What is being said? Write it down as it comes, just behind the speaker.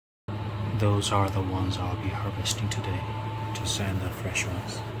those are the ones I'll be harvesting today to send the fresh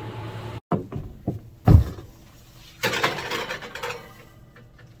ones.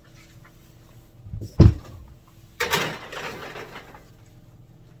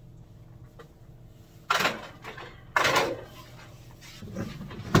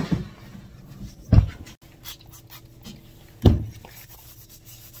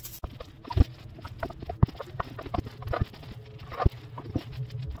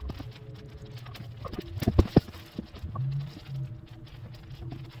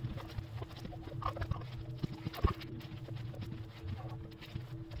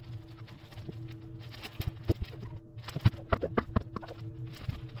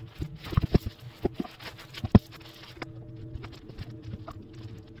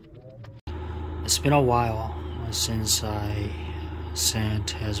 It's been a while since I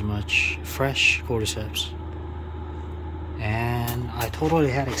sent as much fresh cordyceps, and I totally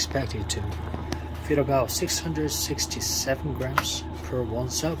had expected to fit about 667 grams per 1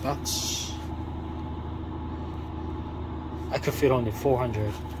 cell box. I could fit only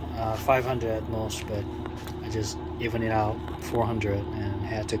 400, 500 at most, but I just evened it out 400 and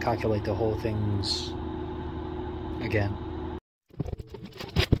had to calculate the whole things again.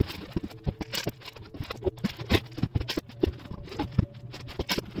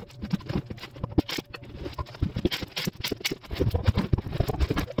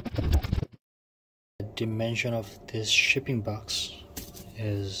 The dimension of this shipping box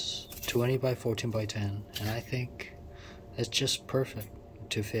is 20 by 14 by 10, and I think it's just perfect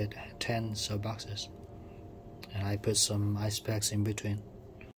to fit 10 sub boxes, and I put some ice packs in between.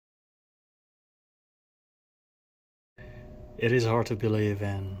 It is hard to believe,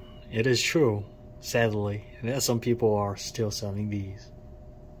 and it is true, sadly, that some people are still selling these.